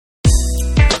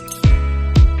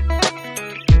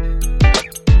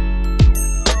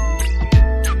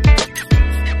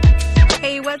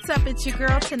What's up? It's your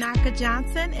girl, Tanaka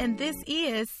Johnson, and this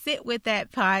is Sit With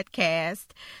That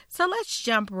podcast. So let's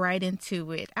jump right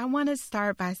into it. I want to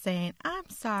start by saying, I'm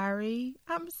sorry.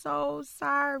 I'm so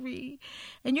sorry.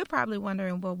 And you're probably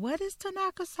wondering, well, what is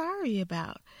Tanaka sorry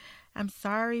about? I'm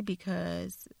sorry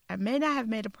because I may not have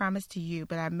made a promise to you,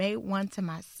 but I made one to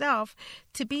myself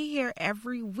to be here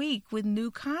every week with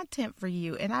new content for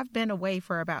you. And I've been away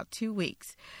for about 2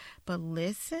 weeks. But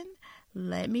listen,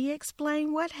 let me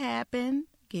explain what happened.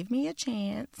 Give me a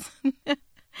chance.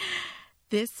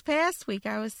 This past week,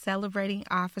 I was celebrating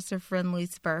Officer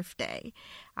Friendly's birthday.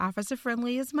 Officer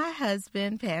Friendly is my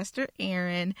husband, Pastor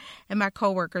Aaron, and my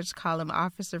coworkers call him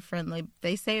Officer Friendly.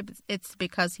 They say it's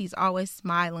because he's always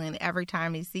smiling every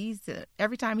time he sees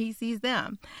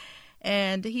them.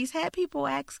 And he's had people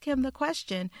ask him the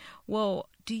question, well,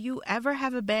 do you ever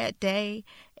have a bad day?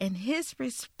 And his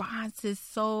response is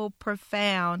so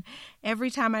profound. Every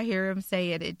time I hear him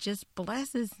say it, it just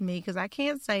blesses me because I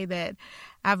can't say that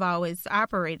I've always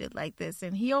operated like this.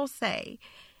 And he'll say,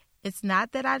 it's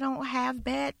not that I don't have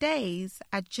bad days.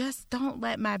 I just don't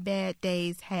let my bad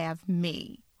days have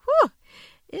me. Whew!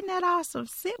 Isn't that awesome?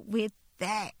 Sit with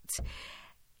that.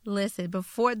 Listen,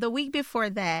 the week before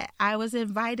that, I was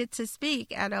invited to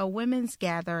speak at a women's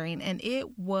gathering, and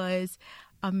it was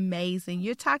amazing.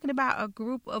 You're talking about a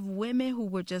group of women who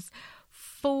were just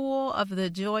full of the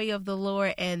joy of the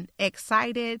Lord and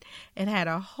excited and had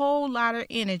a whole lot of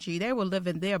energy. They were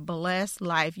living their blessed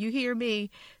life. You hear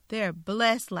me? Their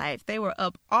blessed life. They were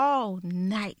up all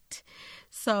night.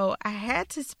 So I had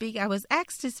to speak. I was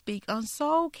asked to speak on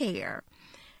soul care.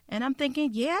 And I'm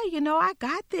thinking, I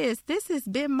got this. This has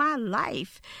been my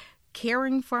life,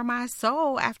 caring for my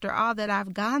soul after all that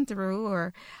I've gone through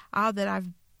or all that I've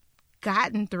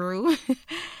gotten through.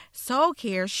 Soul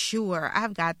care, sure,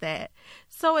 I've got that.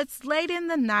 So it's late in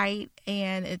the night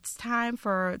and it's time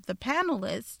for the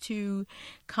panelists to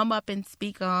come up and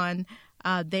speak on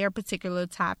their particular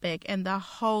topic. And the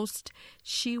host,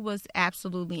 she was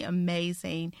absolutely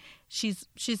amazing.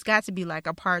 She's got to be like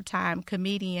a part-time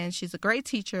comedian. She's a great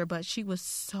teacher, but she was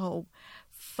so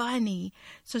funny.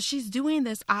 So she's doing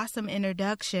this awesome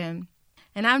introduction.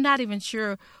 And I'm not even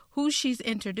sure who she's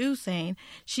introducing.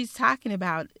 She's talking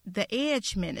about the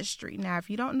Edge Ministry. Now, if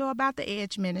you don't know about the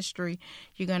Edge Ministry,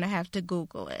 you're going to have to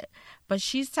Google it. But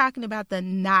she's talking about the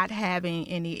not having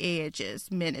any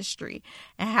edges ministry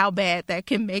and how bad that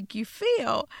can make you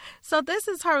feel. So this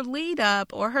is her lead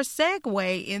up or her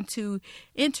segue into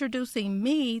introducing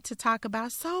me to talk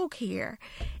about soul care.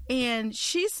 And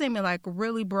she's seeming like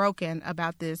really broken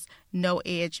about this no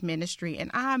edge ministry. And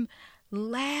I'm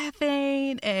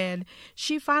laughing, and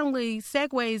she finally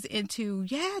segues into,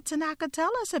 Tanaka,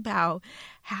 tell us about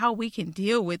how we can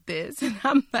deal with this. And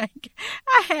I'm like,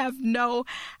 I have no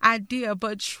idea,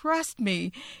 but trust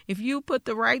me, if you put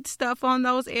the right stuff on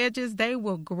those edges, they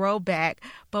will grow back.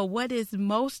 But what is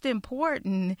most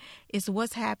important is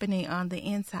what's happening on the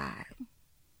inside.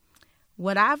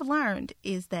 What I've learned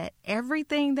is that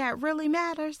everything that really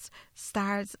matters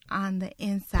starts on the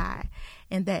inside.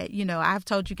 And that, I've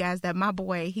told you guys that my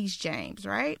boy, he's James,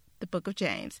 right? The book of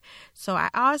James. So I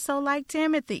also like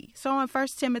Timothy. So in 1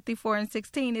 Timothy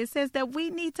 4:16, it says that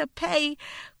we need to pay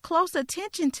close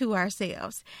attention to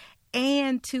ourselves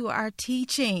and to our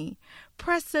teaching.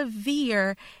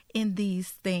 Persevere in these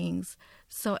things.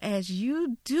 So as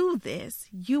you do this,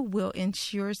 you will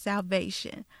ensure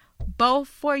salvation, both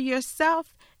for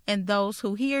yourself and those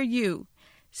who hear you.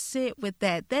 Sit with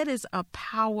that. That is a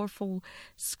powerful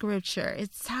scripture.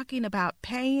 It's talking about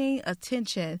paying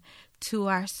attention to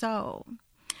our soul.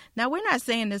 Now, we're not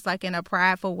saying this like in a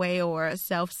prideful way or a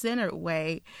self-centered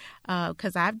way,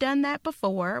 because I've done that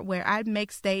before where I'd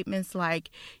make statements like,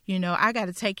 I got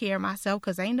to take care of myself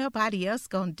because ain't nobody else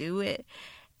going to do it.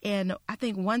 And I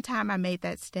think one time I made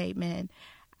that statement,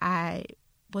 I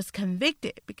was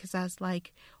convicted because I was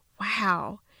like,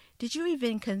 wow, did you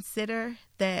even consider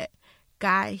that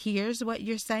God hears what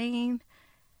you're saying?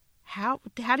 How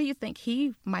do you think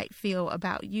he might feel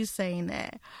about you saying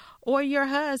that? Or your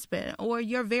husband or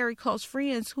your very close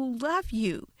friends who love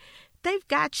you. They've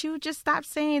got you. Just stop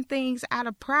saying things out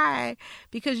of pride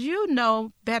because you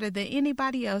know better than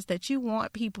anybody else that you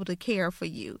want people to care for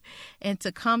you and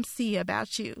to come see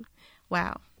about you.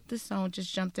 Wow, this song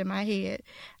just jumped in my head.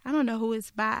 I don't know who it's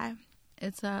by.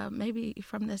 It's maybe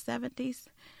from the 70s.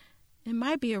 It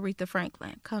might be Aretha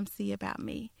Franklin. Come see about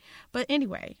me. But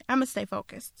anyway, I'm going to stay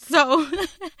focused. So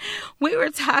we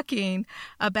were talking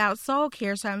about soul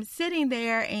care. So I'm sitting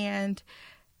there and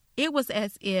it was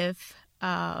as if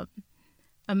a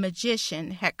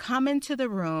magician had come into the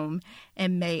room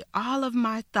and made all of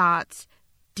my thoughts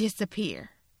disappear.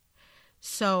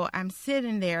 So I'm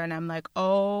sitting there and I'm like,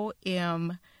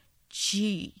 OMG.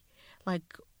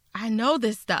 Like, I know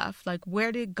this stuff. Like,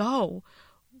 where did it go?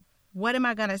 What am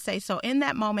I going to say? So in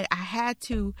that moment, I had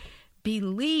to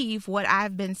believe what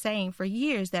I've been saying for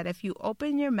years, that if you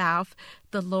open your mouth,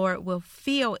 the Lord will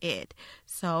fill it.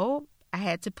 So I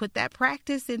had to put that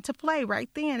practice into play right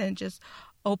then and just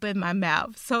open my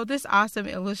mouth. So this awesome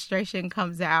illustration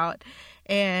comes out,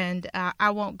 and I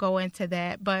won't go into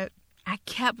that, but I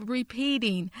kept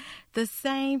repeating the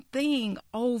same thing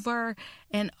over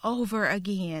and over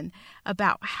again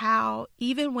about how,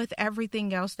 even with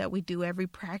everything else that we do, every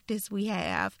practice we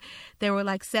have, there were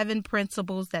like 7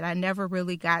 principles that I never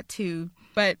really got to.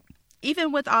 But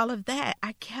even with all of that,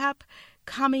 I kept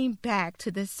coming back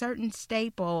to this certain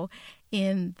staple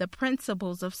in the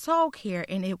principles of soul care.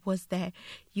 And it was that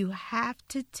you have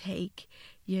to take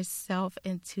yourself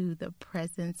into the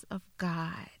presence of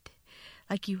God.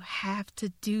 Like, you have to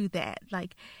do that,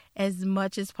 like, as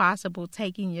much as possible,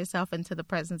 taking yourself into the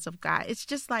presence of God. It's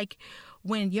just like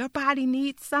when your body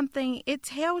needs something, it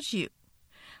tells you.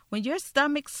 When your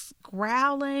stomach's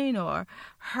growling or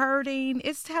hurting,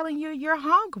 it's telling you you're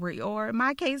hungry, or in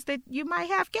my case, that you might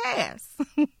have gas.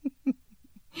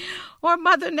 Or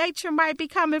Mother Nature might be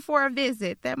coming for a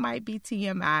visit. That might be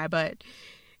TMI, but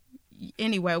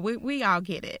anyway, we all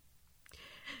get it.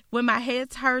 When my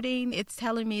head's hurting, it's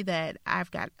telling me that I've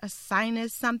got a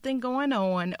sinus something going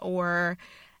on, or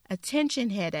a tension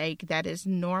headache that is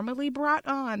normally brought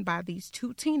on by these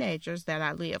 2 teenagers that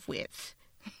I live with.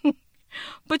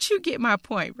 But you get my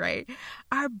point, right?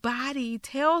 Our body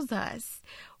tells us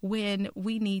when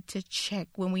we need to check,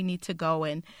 when we need to go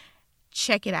and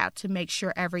check it out to make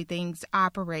sure everything's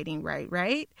operating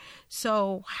right?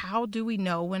 So how do we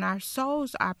know when our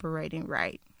soul's operating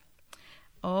right?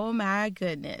 Oh my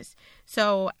goodness.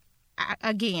 So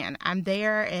again, I'm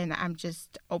there and I'm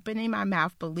just opening my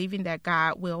mouth, believing that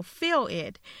God will fill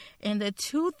it. And the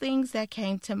 2 things that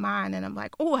came to mind, and I'm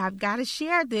like, oh, I've got to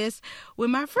share this with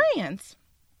my friends,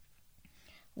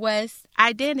 was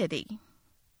identity.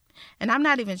 And I'm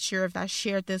not even sure if I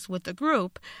shared this with the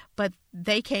group, but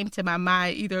they came to my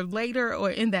mind either later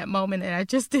or in that moment, and I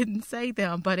just didn't say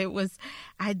them. But it was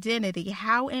identity,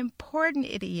 how important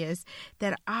it is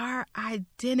that our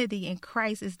identity in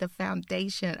Christ is the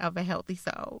foundation of a healthy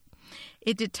soul.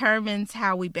 It determines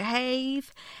how we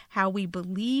behave, how we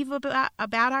believe about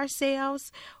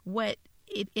ourselves, what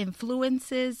it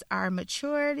influences our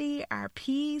maturity, our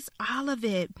peace, all of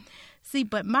it. See,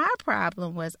 but my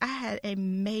problem was I had a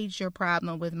major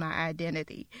problem with my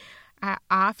identity. I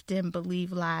often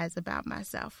believe lies about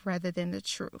myself rather than the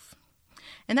truth.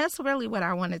 And that's really what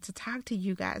I wanted to talk to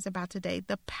you guys about today.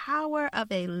 The power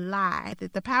of a lie.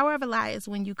 The power of a lie is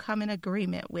when you come in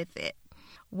agreement with it.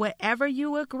 Whatever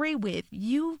you agree with,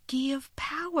 you give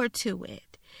power to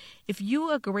it. If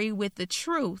you agree with the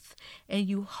truth and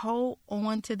you hold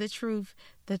on to the truth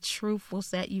will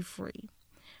set you free.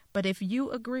 But if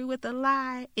you agree with a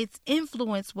lie, its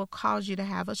influence will cause you to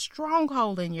have a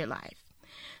stronghold in your life.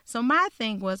 So my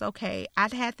thing was, okay,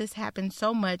 I'd had this happen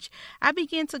so much. I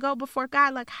began to go before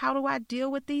God, like, how do I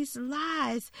deal with these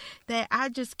lies that I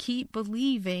just keep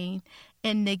believing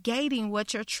and negating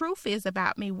what your truth is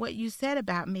about me, what you said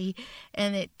about me?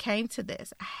 And it came to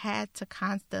this. I had to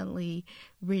constantly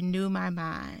renew my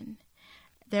mind.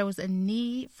 There was a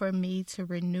need for me to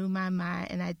renew my mind,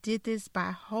 and I did this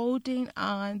by holding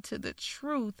on to the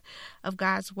truth of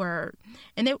God's word.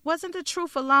 And it wasn't the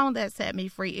truth alone that set me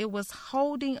free. It was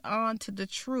holding on to the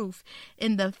truth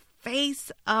in the face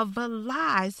of a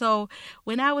lie. So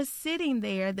when I was sitting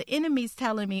there, the enemy's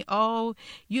telling me, oh,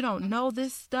 you don't know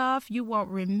this stuff. You won't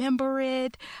remember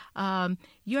it.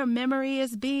 Your memory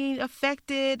is being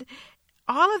affected.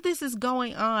 All of this is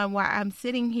going on while I'm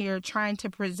sitting here trying to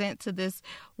present to this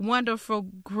wonderful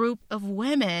group of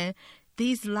women.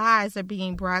 These lies are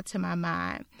being brought to my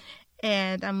mind.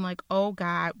 And I'm like, oh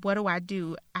God, what do I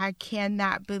do? I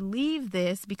cannot believe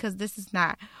this because this is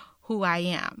not who I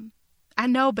am. I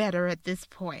know better at this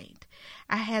point.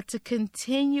 I had to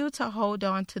continue to hold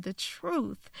on to the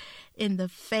truth in the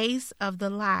face of the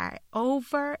lie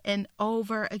over and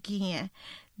over again.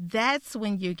 That's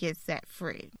when you get set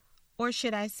free. Or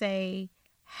should I say,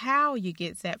 how you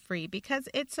get set free, because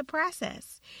it's a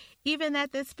process. Even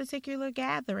at this particular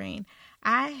gathering,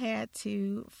 I had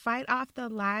to fight off the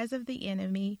lies of the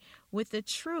enemy with the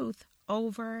truth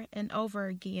over and over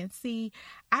again. See,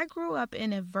 I grew up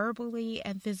in a verbally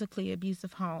and physically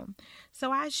abusive home,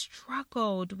 so I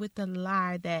struggled with the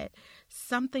lie that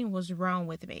something was wrong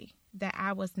with me. that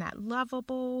I was not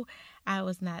lovable, I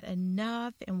was not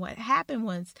enough. And what happened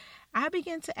was I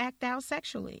began to act out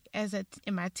sexually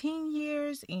in my teen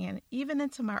years and even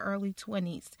into my early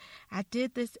 20s. I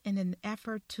did this in an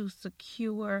effort to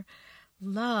secure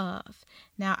love.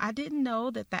 Now, I didn't know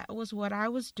that was what I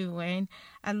was doing.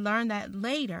 I learned that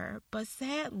later, but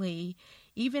sadly,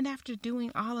 even after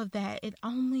doing all of that, it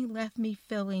only left me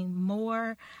feeling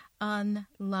more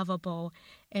unlovable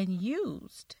and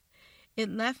used. It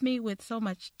left me with so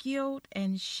much guilt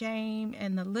and shame,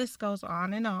 and the list goes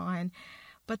on and on.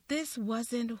 But this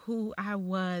wasn't who I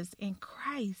was in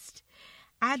Christ.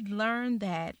 I'd learned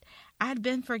that I'd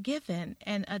been forgiven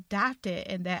and adopted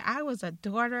and that I was a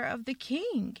daughter of the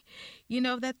King.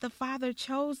 That the Father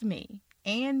chose me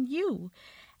and you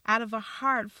out of a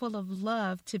heart full of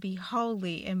love to be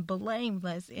holy and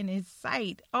blameless in His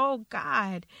sight. Oh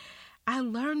God, I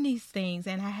learned these things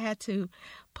and I had to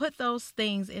put those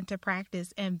things into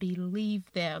practice and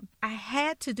believe them. I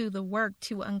had to do the work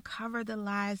to uncover the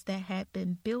lies that had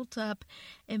been built up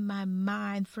in my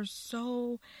mind for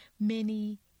so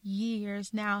many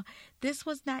years. Now, this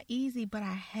was not easy, but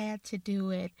I had to do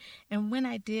it. And when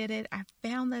I did it, I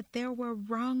found that there were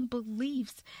wrong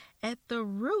beliefs at the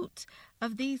root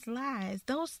of these lies.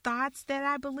 Those thoughts that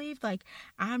I believed, like,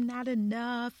 I'm not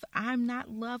enough, I'm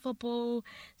not lovable,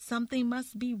 something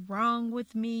must be wrong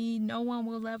with me, no one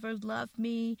will ever love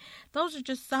me. Those are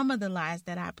just some of the lies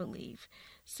that I believe.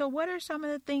 So what are some of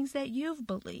the things that you've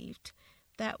believed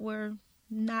that were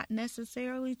not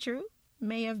necessarily true?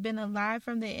 May have been a lie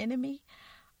from the enemy?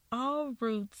 All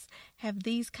roots have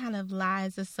these kind of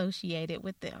lies associated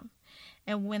with them.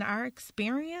 And when our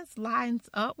experience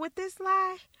lines up with this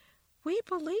lie, we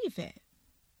believe it.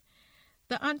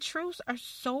 The untruths are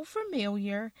so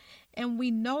familiar and we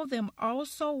know them all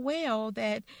so well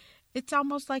that it's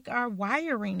almost like our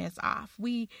wiring is off.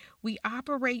 We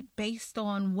operate based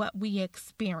on what we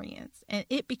experience, and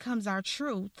it becomes our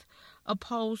truth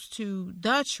opposed to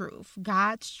the truth,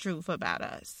 God's truth about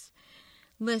us.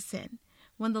 Listen,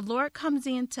 when the Lord comes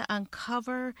in to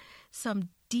uncover some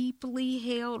deeply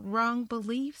held wrong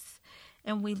beliefs,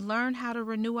 and we learn how to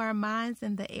renew our minds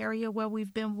in the area where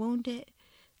we've been wounded,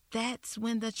 that's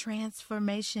when the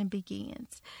transformation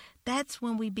begins. That's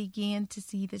when we begin to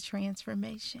see the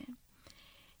transformation.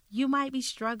 You might be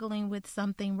struggling with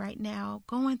something right now,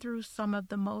 going through some of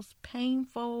the most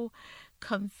painful,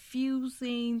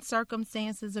 confusing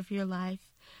circumstances of your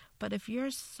life. But if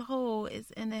your soul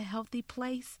is in a healthy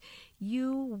place,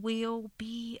 you will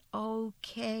be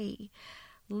okay.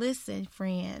 Listen,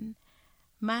 friend,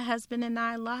 my husband and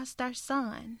I lost our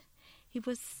son. He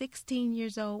was 16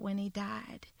 years old when he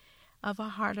died of a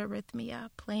heart arrhythmia,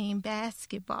 playing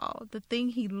basketball, the thing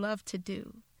he loved to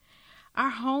do. Our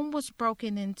home was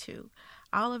broken into.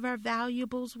 All of our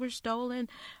valuables were stolen.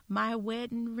 My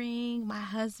wedding ring, my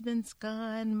husband's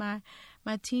gun, my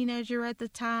teenager at the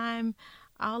time,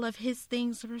 all of his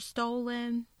things were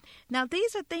stolen. Now,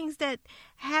 these are things that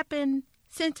happened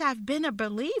since I've been a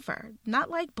believer, not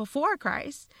like before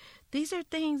Christ. These are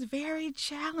things, very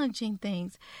challenging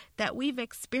things that we've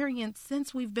experienced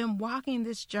since we've been walking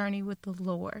this journey with the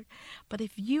Lord. But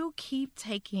if you keep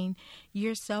taking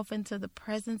yourself into the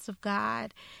presence of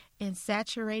God and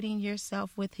saturating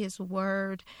yourself with His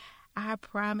Word, I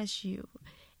promise you,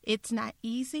 it's not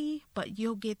easy, but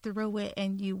you'll get through it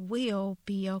and you will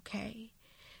be okay.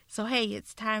 So, hey,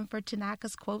 it's time for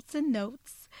Tanaka's Quotes and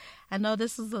Notes. I know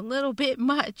this is a little bit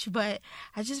much, but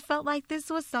I just felt like this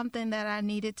was something that I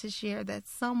needed to share, that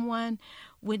someone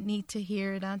would need to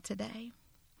hear it on today.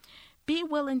 Be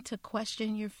willing to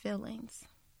question your feelings.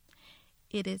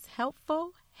 It is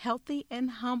helpful, healthy,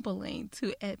 and humbling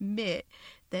to admit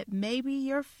that maybe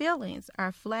your feelings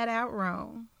are flat out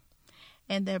wrong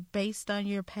and they're based on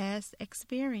your past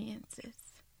experiences.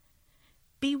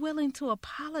 Be willing to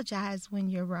apologize when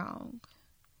you're wrong.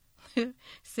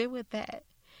 Sit with that.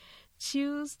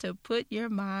 Choose to put your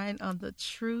mind on the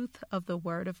truth of the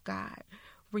Word of God,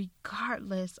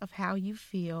 regardless of how you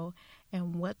feel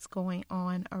and what's going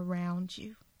on around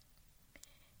you.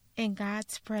 In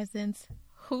God's presence,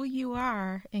 who you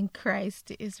are in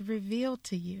Christ is revealed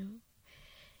to you.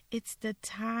 It's the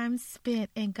time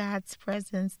spent in God's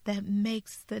presence that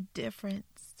makes the difference.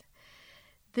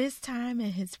 This time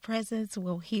in His presence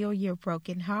will heal your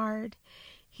broken heart,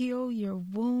 heal your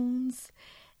wounds,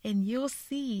 and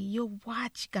you'll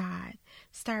watch God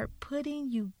start putting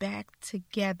you back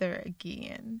together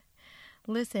again.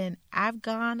 Listen, I've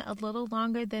gone a little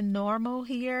longer than normal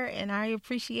here, and I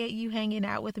appreciate you hanging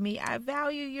out with me. I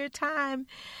value your time,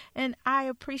 and I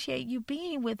appreciate you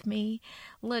being with me.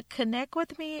 Look, connect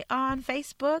with me on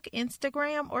Facebook,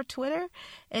 Instagram, or Twitter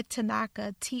at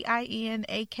Tinakka,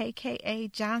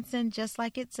 Tinakka Johnson, just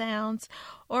like it sounds,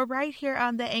 or right here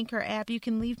on the Anchor app. You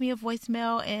can leave me a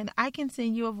voicemail, and I can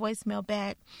send you a voicemail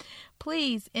back.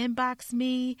 Please inbox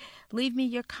me, leave me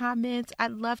your comments.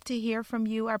 I'd love to hear from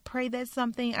you. I pray that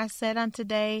something I said on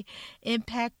today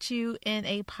impact you in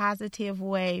a positive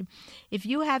way. If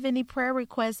you have any prayer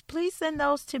requests, please send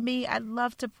those to me. I'd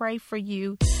love to pray for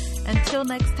you. Until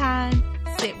next time,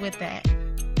 sit with that.